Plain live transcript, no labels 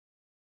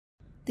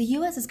The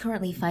U.S. is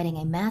currently fighting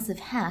a massive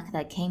hack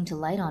that came to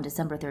light on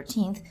December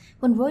 13th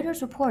when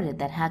Reuters reported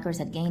that hackers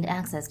had gained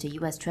access to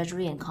U.S.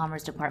 Treasury and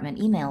Commerce Department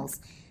emails.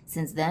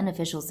 Since then,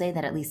 officials say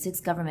that at least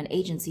 6 government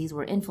agencies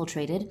were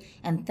infiltrated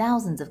and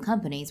thousands of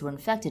companies were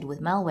infected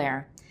with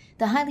malware.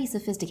 The highly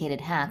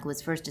sophisticated hack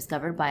was first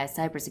discovered by a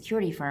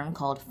cybersecurity firm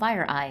called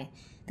FireEye.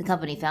 The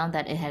company found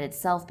that it had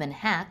itself been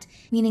hacked,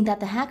 meaning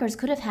that the hackers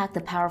could have hacked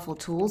the powerful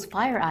tools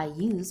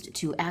FireEye used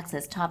to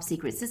access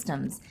top-secret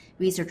systems.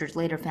 Researchers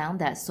later found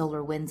that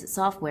Solarwinds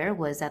software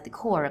was at the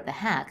core of the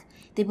hack.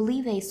 They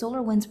believe a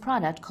Solarwinds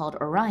product called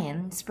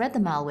Orion spread the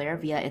malware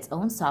via its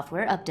own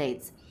software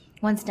updates.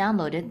 Once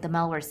downloaded, the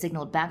malware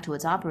signaled back to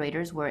its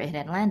operators where it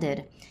had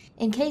landed.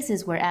 In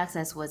cases where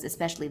access was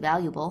especially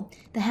valuable,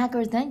 the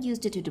hackers then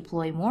used it to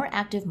deploy more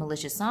active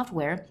malicious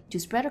software to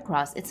spread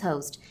across its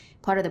host.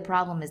 Part of the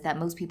problem is that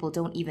most people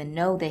don't even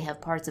know they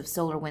have parts of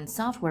SolarWinds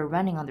software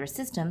running on their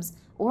systems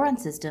or on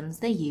systems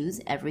they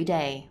use every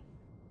day.